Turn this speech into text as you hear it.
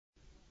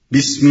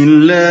بسم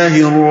اللہ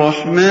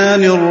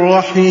الرحمن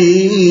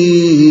الرحیم۔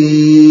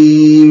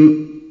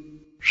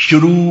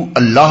 شروع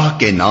اللہ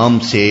کے نام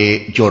سے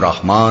جو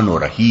رحمان و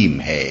رحیم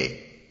ہے۔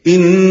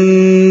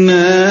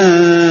 انا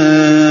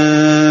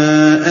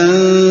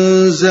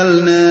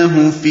انزلناہ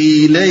فی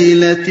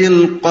لیلۃ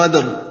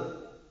القدر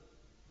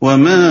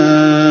وما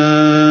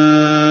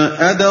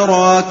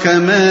ادراک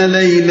ما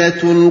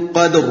لیلۃ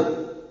القدر۔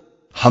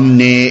 ہم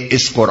نے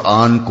اس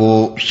قرآن کو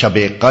شب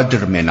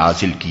قدر میں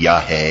نازل کیا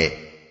ہے،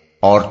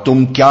 اور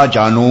تم کیا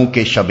جانو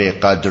کہ شب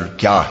قدر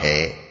کیا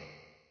ہے؟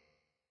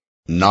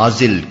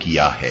 نازل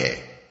کیا ہے۔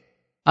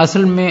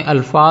 اصل میں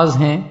الفاظ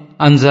ہیں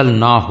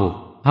انزلناہ،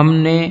 ہم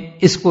نے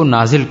اس کو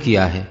نازل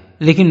کیا ہے،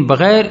 لیکن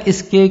بغیر اس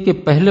کے کہ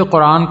پہلے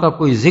قرآن کا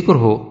کوئی ذکر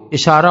ہو،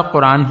 اشارہ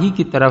قرآن ہی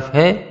کی طرف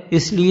ہے،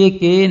 اس لیے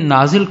کہ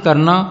نازل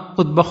کرنا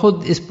خود بخود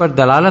اس پر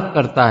دلالت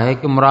کرتا ہے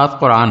کہ مراد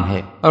قرآن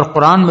ہے۔ اور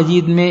قرآن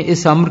مجید میں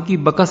اس امر کی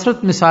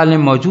بکثرت مثالیں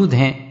موجود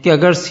ہیں کہ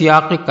اگر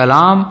سیاق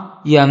کلام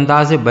یا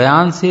انداز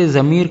بیان سے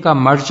ضمیر کا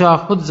مرجع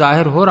خود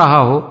ظاہر ہو رہا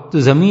ہو تو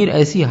ضمیر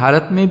ایسی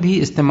حالت میں بھی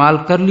استعمال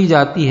کر لی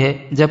جاتی ہے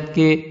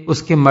جبکہ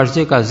اس کے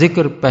مرجع کا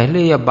ذکر پہلے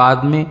یا بعد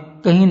میں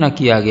کہیں نہ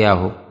کیا گیا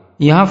ہو۔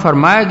 یہاں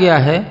فرمایا گیا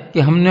ہے کہ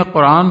ہم نے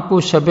قرآن کو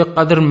شب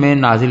قدر میں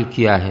نازل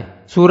کیا ہے۔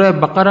 سورہ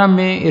بقرہ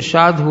میں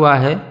ارشاد ہوا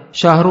ہے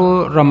شہر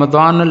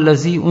رمضان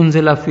الذی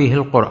انزل فیہ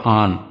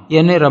القرآن،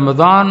 یعنی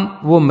رمضان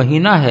وہ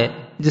مہینہ ہے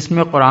جس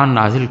میں قرآن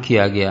نازل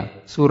کیا گیا۔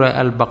 سورہ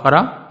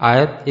البقرہ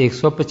آیت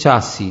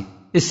 185۔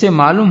 اس سے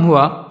معلوم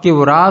ہوا کہ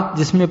وہ رات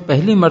جس میں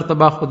پہلی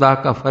مرتبہ خدا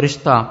کا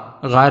فرشتہ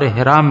غار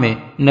حرا میں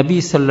نبی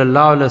صلی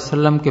اللہ علیہ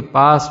وسلم کے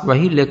پاس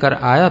وحی لے کر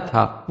آیا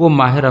تھا، وہ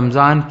ماہ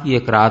رمضان کی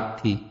ایک رات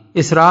تھی۔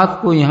 اس رات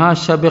کو یہاں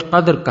شب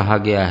قدر کہا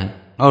گیا ہے،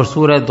 اور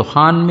سورہ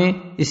دخان میں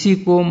اسی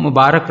کو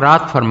مبارک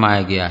رات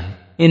فرمایا گیا ہے۔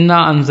 انا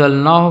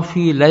انزلناہ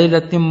فی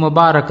لیلۃ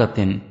مبارکۃ،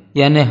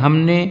 یعنی ہم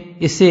نے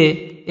اسے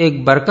ایک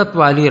برکت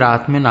والی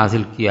رات میں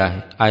نازل کیا ہے۔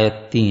 آیت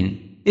 3۔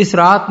 اس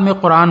رات میں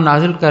قرآن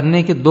نازل کرنے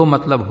کے دو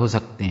مطلب ہو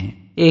سکتے ہیں۔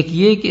 ایک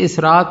یہ کہ اس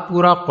رات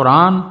پورا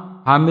قرآن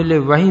حامل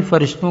وحی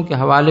فرشتوں کے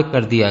حوالے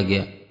کر دیا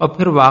گیا، اور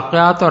پھر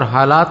واقعات اور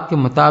حالات کے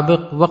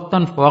مطابق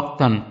وقتاً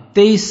فوقتاً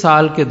 23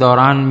 سال کے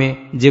دوران میں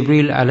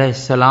جبریل علیہ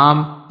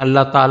السلام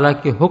اللہ تعالیٰ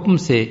کے حکم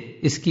سے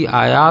اس کی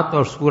آیات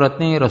اور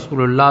صورتیں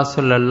رسول اللہ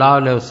صلی اللہ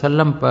علیہ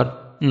وسلم پر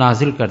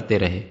نازل کرتے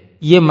رہے۔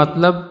 یہ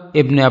مطلب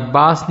ابن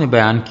عباس نے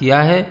بیان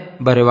کیا ہے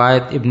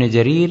بروایت ابن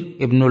جریر،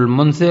 ابن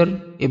المنذر،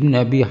 ابن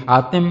ابی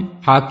حاتم،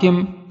 حاکم،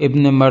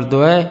 ابن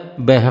مردویہ،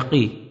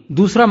 بیہقی۔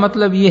 دوسرا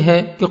مطلب یہ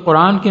ہے کہ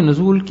قرآن کے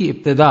نزول کی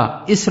ابتدا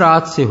اس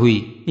رات سے ہوئی،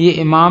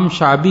 یہ امام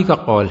شعبی کا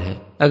قول ہے،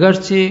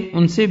 اگرچہ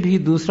ان سے بھی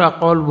دوسرا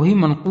قول وہی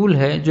منقول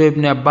ہے جو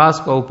ابن عباس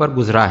کا اوپر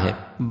گزرا ہے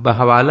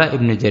بحوالہ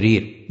ابن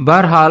جریر۔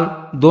 بہرحال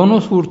دونوں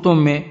صورتوں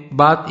میں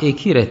بات ایک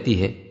ہی رہتی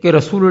ہے کہ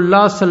رسول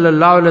اللہ صلی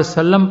اللہ علیہ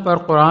وسلم پر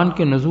قرآن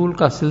کے نزول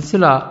کا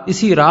سلسلہ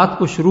اسی رات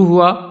کو شروع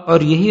ہوا، اور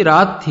یہی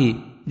رات تھی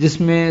جس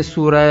میں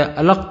سورہ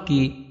علق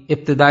کی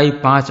ابتدائی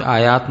 5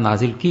 آیات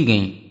نازل کی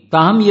گئیں۔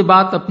 تاہم یہ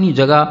بات اپنی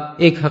جگہ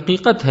ایک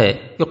حقیقت ہے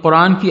کہ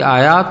قرآن کی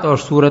آیات اور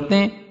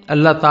صورتیں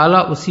اللہ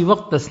تعالیٰ اسی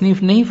وقت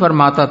تصنیف نہیں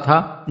فرماتا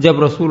تھا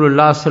جب رسول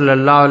اللہ صلی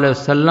اللہ علیہ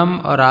وسلم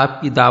اور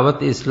آپ کی دعوت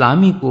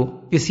اسلامی کو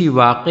کسی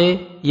واقعے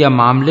یا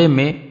معاملے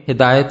میں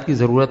ہدایت کی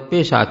ضرورت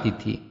پیش آتی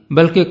تھی،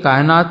 بلکہ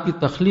کائنات کی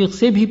تخلیق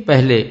سے بھی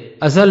پہلے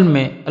ازل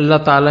میں اللہ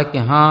تعالیٰ کے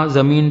ہاں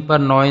زمین پر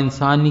نوع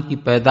انسانی کی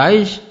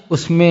پیدائش،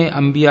 اس میں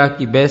انبیاء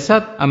کی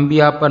بعثت،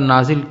 انبیاء پر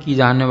نازل کی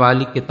جانے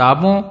والی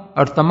کتابوں،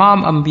 اور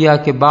تمام انبیاء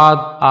کے بعد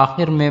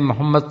آخر میں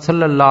محمد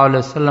صلی اللہ علیہ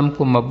وسلم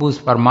کو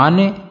مبعوث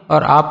فرمانے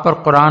اور آپ پر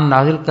قرآن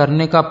نازل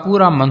کرنے کا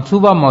پورا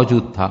منصوبہ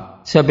موجود تھا۔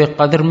 شب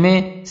قدر میں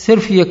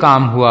صرف یہ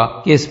کام ہوا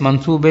کہ اس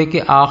منصوبے کے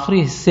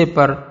آخری حصے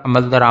پر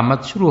عمل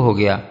درآمد شروع ہو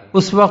گیا۔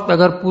 اس وقت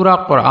اگر پورا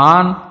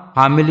قرآن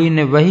حاملین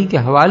وحی کے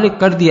حوالے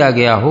کر دیا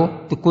گیا ہو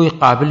تو کوئی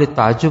قابل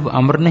تعجب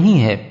امر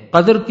نہیں ہے۔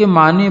 قدر کے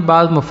معنی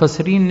بعض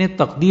مفسرین نے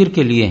تقدیر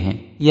کے لیے ہیں،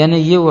 یعنی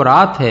یہ وہ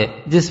رات ہے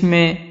جس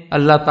میں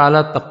اللہ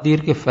تعالیٰ تقدیر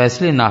کے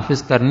فیصلے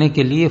نافذ کرنے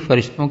کے لیے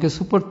فرشتوں کے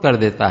سپرد کر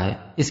دیتا ہے۔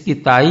 اس کی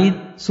تائید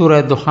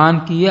سورہ دخان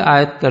کی یہ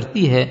آیت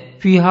کرتی ہے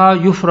فیہا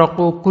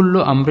یفرق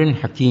کل امر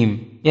حکیم،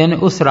 یعنی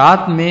اس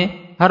رات میں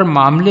ہر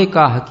معاملے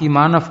کا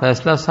حکیمانہ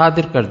فیصلہ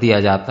صادر کر دیا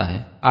جاتا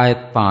ہے۔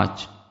 آیت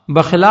 5۔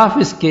 بخلاف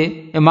اس کے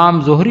امام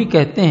زہری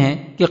کہتے ہیں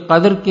کہ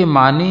قدر کے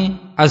معنی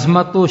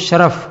عظمت و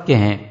شرف کے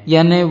ہیں،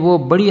 یعنی وہ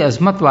بڑی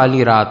عظمت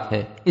والی رات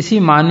ہے۔ اسی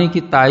معنی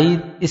کی تائید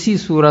اسی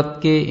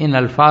صورت کے ان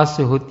الفاظ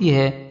سے ہوتی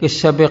ہے کہ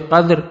شب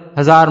قدر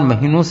 1000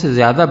 مہینوں سے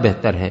زیادہ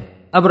بہتر ہے۔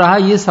 اب رہا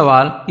یہ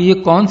سوال کہ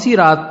یہ کون سی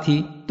رات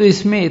تھی، تو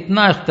اس میں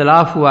اتنا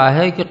اختلاف ہوا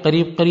ہے کہ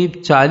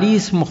قریب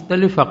 40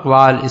 مختلف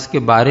اقوال اس کے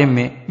بارے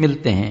میں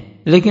ملتے ہیں،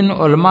 لیکن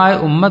علماء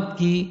امت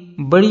کی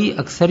بڑی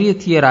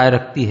اکثریت یہ رائے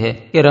رکھتی ہے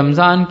کہ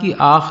رمضان کی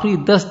آخری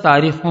 10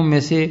 تاریخوں میں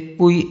سے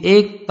کوئی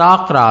ایک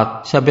طاق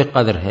رات شب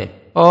قدر ہے،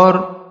 اور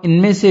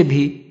ان میں سے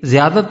بھی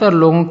زیادہ تر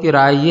لوگوں کی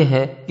رائے یہ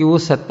ہے کہ وہ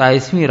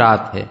 27ویں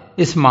رات ہے۔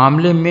 اس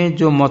معاملے میں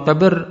جو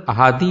معتبر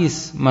احادیث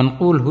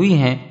منقول ہوئی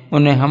ہیں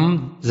انہیں ہم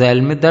ذیل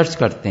میں درج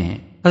کرتے ہیں۔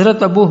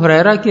 حضرت ابو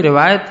ہریرہ کی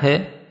روایت ہے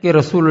کہ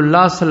رسول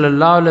اللہ صلی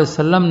اللہ علیہ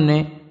وسلم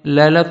نے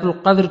لیلۃ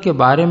القدر کے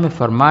بارے میں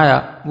فرمایا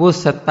وہ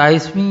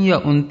 27ویں یا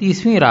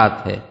 29ویں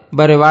رات ہے،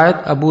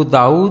 بروایت ابو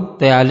داؤد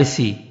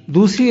طیالسی۔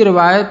 دوسری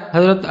روایت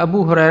حضرت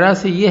ابو ہریرہ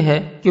سے یہ ہے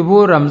کہ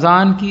وہ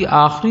رمضان کی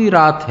آخری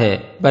رات ہے،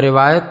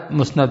 بروایت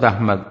مسند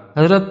احمد۔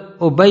 حضرت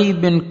ابی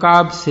بن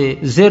کعب سے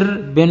زر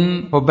بن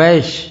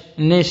حبیش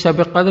نے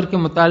شب قدر کے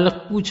متعلق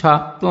پوچھا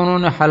تو انہوں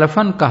نے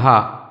حلفاً کہا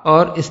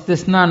اور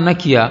استثناء نہ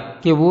کیا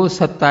کہ وہ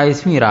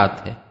 27ویں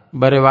رات ہے،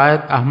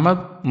 بروایت احمد،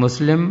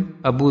 مسلم،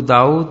 ابو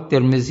داؤد،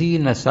 ترمذی،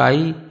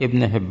 نسائی،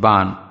 ابن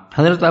حبان۔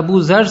 حضرت ابو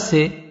ذر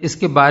سے اس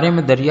کے بارے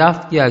میں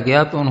دریافت کیا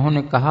گیا تو انہوں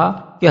نے کہا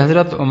کہ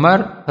حضرت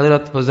عمر،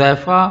 حضرت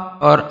حذیفہ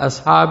اور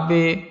اصحاب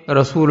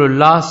رسول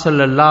اللہ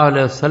صلی اللہ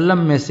علیہ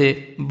وسلم میں سے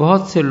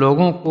بہت سے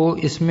لوگوں کو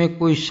اس میں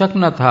کوئی شک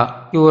نہ تھا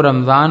کہ وہ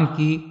رمضان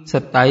کی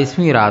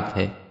 27ویں رات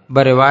ہے،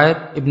 بروایت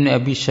ابن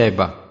ابی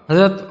شیبہ۔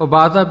 حضرت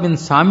عبادہ بن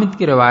صامت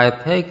کی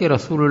روایت ہے کہ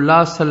رسول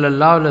اللہ صلی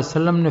اللہ علیہ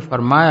وسلم نے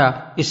فرمایا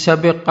کہ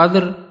شب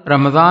قدر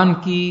رمضان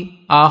کی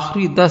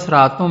آخری 10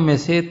 راتوں میں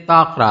سے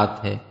طاق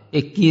رات ہے،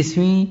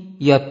 21ویں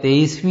یا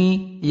 23ویں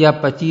یا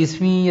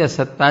 25ویں یا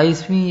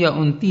 27ویں یا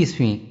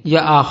 29ویں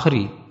یا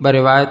آخری،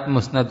 بروایت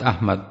مسند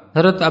احمد۔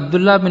 حضرت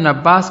عبداللہ بن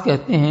عباس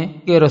کہتے ہیں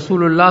کہ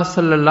رسول اللہ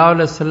صلی اللہ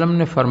علیہ وسلم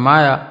نے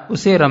فرمایا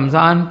اسے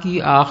رمضان کی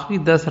آخری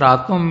 10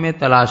 راتوں میں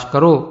تلاش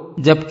کرو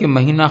جبکہ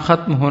مہینہ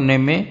ختم ہونے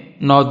میں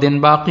 9 دن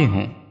باقی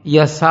ہوں،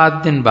 یا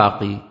 7 دن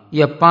باقی،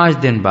 یا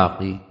 5 دن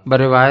باقی،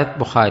 بروایت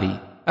بخاری۔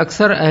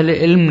 اکثر اہل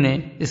علم نے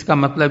اس کا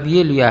مطلب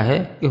یہ لیا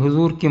ہے کہ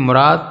حضور کی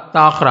مراد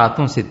طاق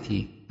راتوں سے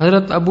تھی۔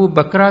 حضرت ابو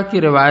بکرہ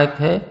کی روایت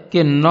ہے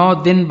کہ 9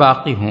 دن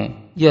باقی ہوں،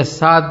 یا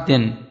 7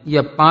 دن،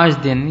 یا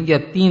 5 دن، یا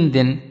 3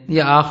 دن،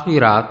 یا آخری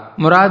رات۔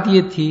 مراد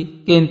یہ تھی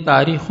کہ ان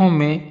تاریخوں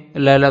میں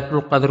لیلۃ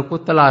القدر کو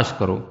تلاش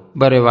کرو،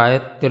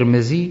 بروایت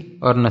ترمذی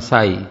اور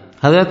نسائی۔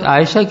 حضرت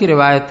عائشہ کی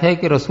روایت ہے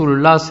کہ رسول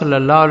اللہ صلی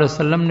اللہ علیہ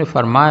وسلم نے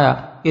فرمایا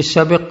کہ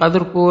شب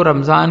قدر کو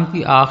رمضان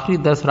کی آخری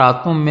 10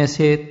 راتوں میں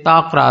سے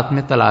طاق رات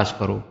میں تلاش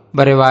کرو،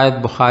 بروایت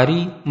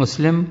بخاری،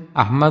 مسلم،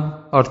 احمد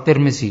اور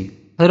ترمذی۔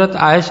 حضرت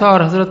عائشہ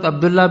اور حضرت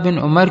عبداللہ بن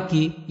عمر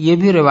کی یہ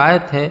بھی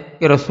روایت ہے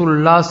کہ رسول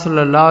اللہ صلی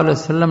اللہ علیہ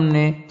وسلم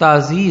نے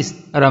تعزیز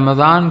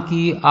رمضان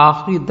کی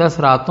آخری 10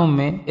 راتوں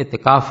میں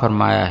اعتکاف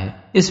فرمایا ہے۔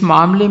 اس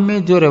معاملے میں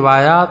جو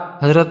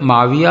روایات حضرت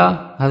معاویہ،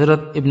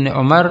 حضرت ابن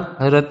عمر،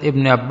 حضرت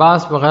ابن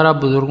عباس وغیرہ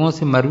بزرگوں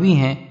سے مروی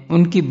ہیں،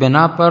 ان کی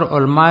بنا پر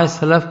علماء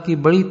سلف کی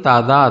بڑی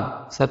تعداد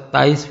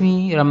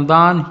 27ویں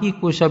رمضان ہی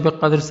کو شب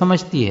قدر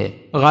سمجھتی ہے۔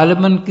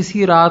 غالباً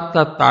کسی رات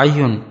کا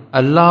تعین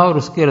اللہ اور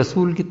اس کے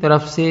رسول کی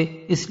طرف سے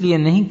اس لیے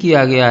نہیں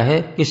کیا گیا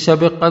ہے کہ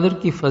شب قدر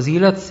کی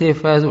فضیلت سے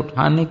فیض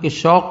اٹھانے کے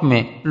شوق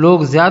میں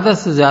لوگ زیادہ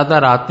سے زیادہ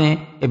راتیں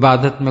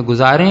عبادت میں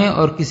گزاریں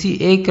اور کسی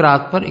ایک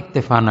رات پر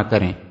اکتفا نہ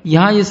کریں۔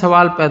 یہاں یہ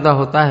سوال پیدا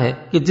ہوتا ہے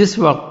کہ جس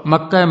وقت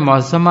مکہ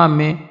معظمہ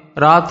میں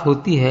رات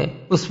ہوتی ہے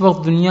اس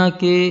وقت دنیا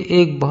کے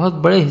ایک بہت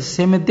بڑے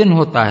حصے میں دن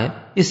ہوتا ہے،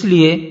 اس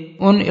لیے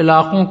ان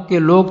علاقوں کے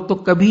لوگ تو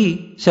کبھی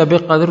شب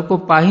قدر کو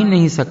پا ہی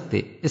نہیں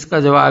سکتے۔ اس کا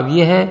جواب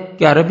یہ ہے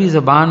کہ عربی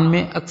زبان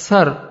میں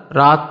اکثر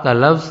رات کا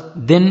لفظ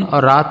دن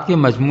اور رات کے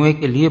مجموعے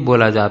کے لیے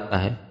بولا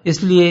جاتا ہے،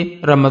 اس لیے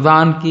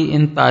رمضان کی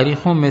ان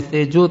تاریخوں میں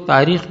سے جو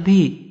تاریخ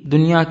بھی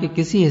دنیا کے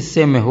کسی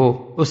حصے میں ہو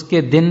اس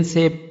کے دن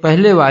سے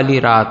پہلے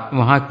والی رات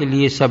وہاں کے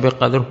لیے شب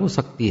قدر ہو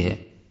سکتی ہے۔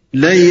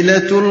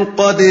 لیلۃ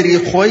القدر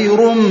خیر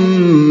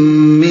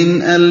من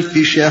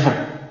 1000 شہر،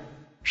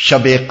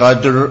 شب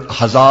قدر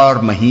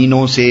 1000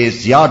 مہینوں سے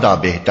زیادہ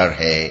بہتر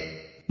ہے۔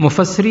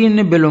 مفسرین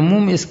نے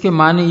بالعموم اس کے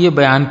معنی یہ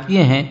بیان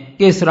کیے ہیں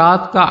کہ اس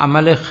رات کا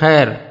عمل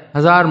خیر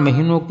 1000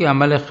 مہینوں کے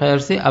عمل خیر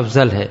سے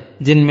افضل ہے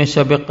جن میں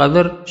شب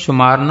قدر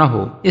شمار نہ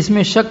ہو۔ اس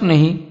میں شک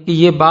نہیں کہ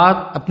یہ بات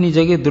اپنی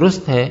جگہ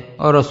درست ہے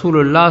اور رسول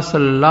اللہ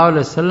صلی اللہ علیہ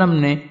وسلم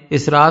نے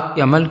اس رات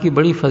کے عمل کی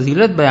بڑی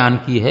فضیلت بیان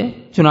کی ہے۔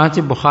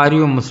 چنانچہ بخاری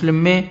و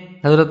مسلم میں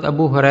حضرت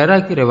ابو ہریرہ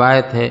کی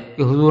روایت ہے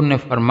کہ حضور نے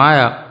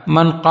فرمایا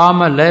من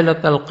قام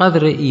لیلۃ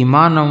القدر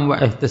ایمانا و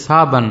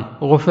احتسابا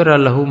غفر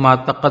له ما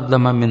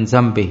تقدم من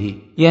ذنبه،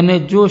 یعنی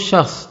جو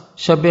شخص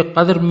شب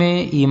قدر میں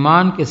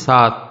ایمان کے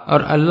ساتھ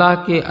اور اللہ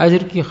کے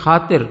اجر کی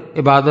خاطر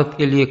عبادت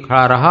کے لیے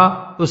کھڑا رہا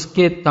اس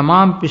کے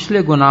تمام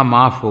پچھلے گناہ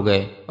معاف ہو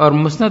گئے۔ اور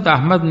مسند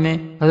احمد میں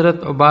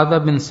حضرت عبادہ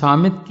بن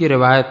صامت کی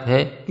روایت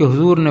ہے کہ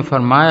حضور نے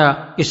فرمایا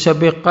کہ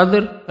شب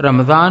قدر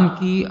رمضان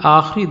کی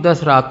آخری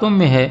 10 راتوں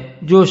میں ہے،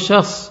 جو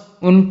شخص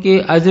ان کے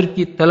اجر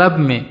کی طلب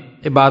میں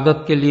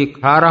عبادت کے لیے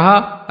کھڑا رہا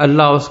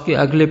اللہ اس کے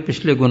اگلے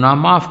پچھلے گناہ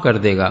معاف کر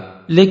دے گا۔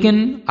 لیکن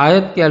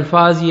آیت کے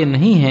الفاظ یہ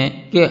نہیں ہیں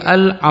کہ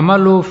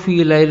العمل فی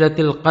لیلۃ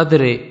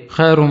القدر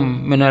خیر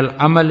من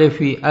العمل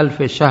فی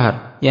 1000 شہر،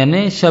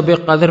 یعنی شب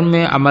قدر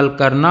میں عمل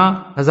کرنا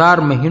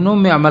 1000 مہینوں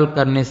میں عمل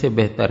کرنے سے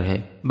بہتر ہے،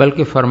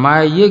 بلکہ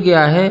فرمایا یہ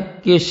گیا ہے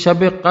کہ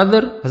شب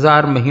قدر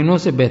 1000 مہینوں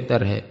سے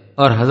بہتر ہے،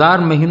 اور 1000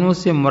 مہینوں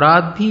سے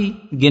مراد بھی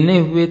گنے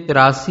ہوئے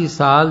 83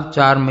 سال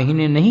 4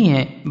 مہینے نہیں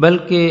ہیں،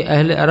 بلکہ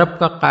اہل عرب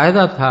کا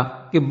قاعدہ تھا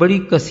کہ بڑی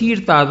کثیر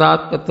تعداد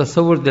کا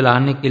تصور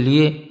دلانے کے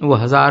لیے وہ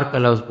 1000 کا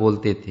لفظ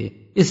بولتے تھے۔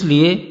 اس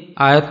لیے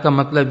آیت کا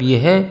مطلب یہ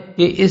ہے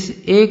کہ اس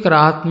ایک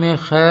رات میں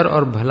خیر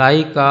اور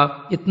بھلائی کا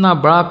اتنا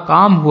بڑا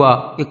کام ہوا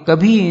کہ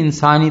کبھی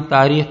انسانی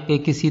تاریخ کے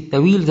کسی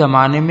طویل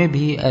زمانے میں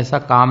بھی ایسا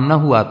کام نہ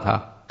ہوا تھا۔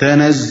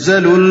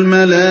 تنزل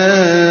الملائكة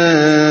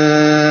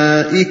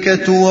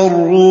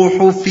والروح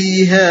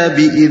فيها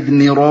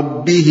بإذن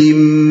ربهم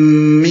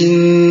من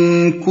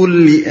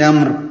كل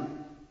أمر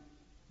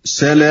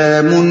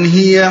سلام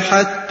هي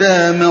حتى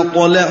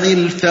مطلع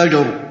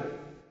الفجر۔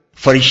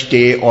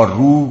 فرشتے اور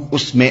روح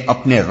اس میں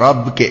اپنے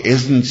رب کے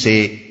اذن سے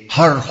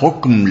ہر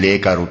حکم لے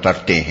کر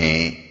اترتے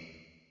ہیں۔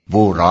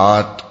 وہ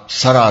رات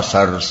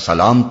سراسر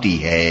سلامتی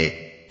ہے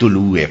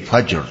طلوع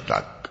فجر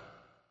تک۔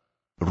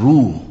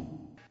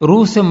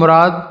 روح سے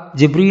مراد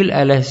جبریل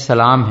علیہ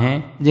السلام ہیں،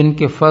 جن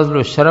کے فضل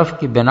و شرف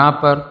کی بنا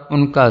پر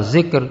ان کا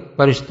ذکر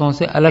فرشتوں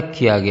سے الگ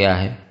کیا گیا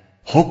ہے۔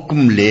 حکم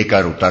لے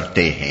کر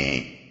اترتے ہیں،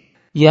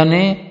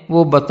 یعنی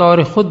وہ بطور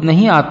خود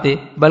نہیں آتے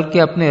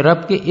بلکہ اپنے رب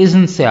کے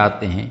اذن سے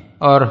آتے ہیں،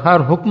 اور ہر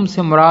حکم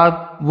سے مراد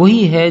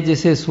وہی ہے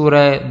جسے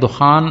سورہ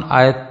دخان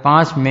آیت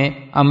 5 میں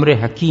امر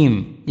حکیم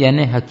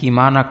یعنی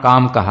حکیمانہ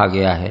کام کہا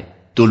گیا ہے۔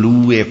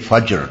 طلوع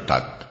فجر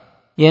تک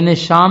یعنی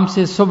شام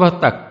سے صبح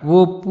تک وہ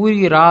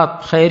پوری رات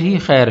خیر ہی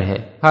خیر ہے،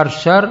 ہر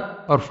شر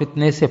اور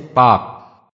فتنے سے پاک۔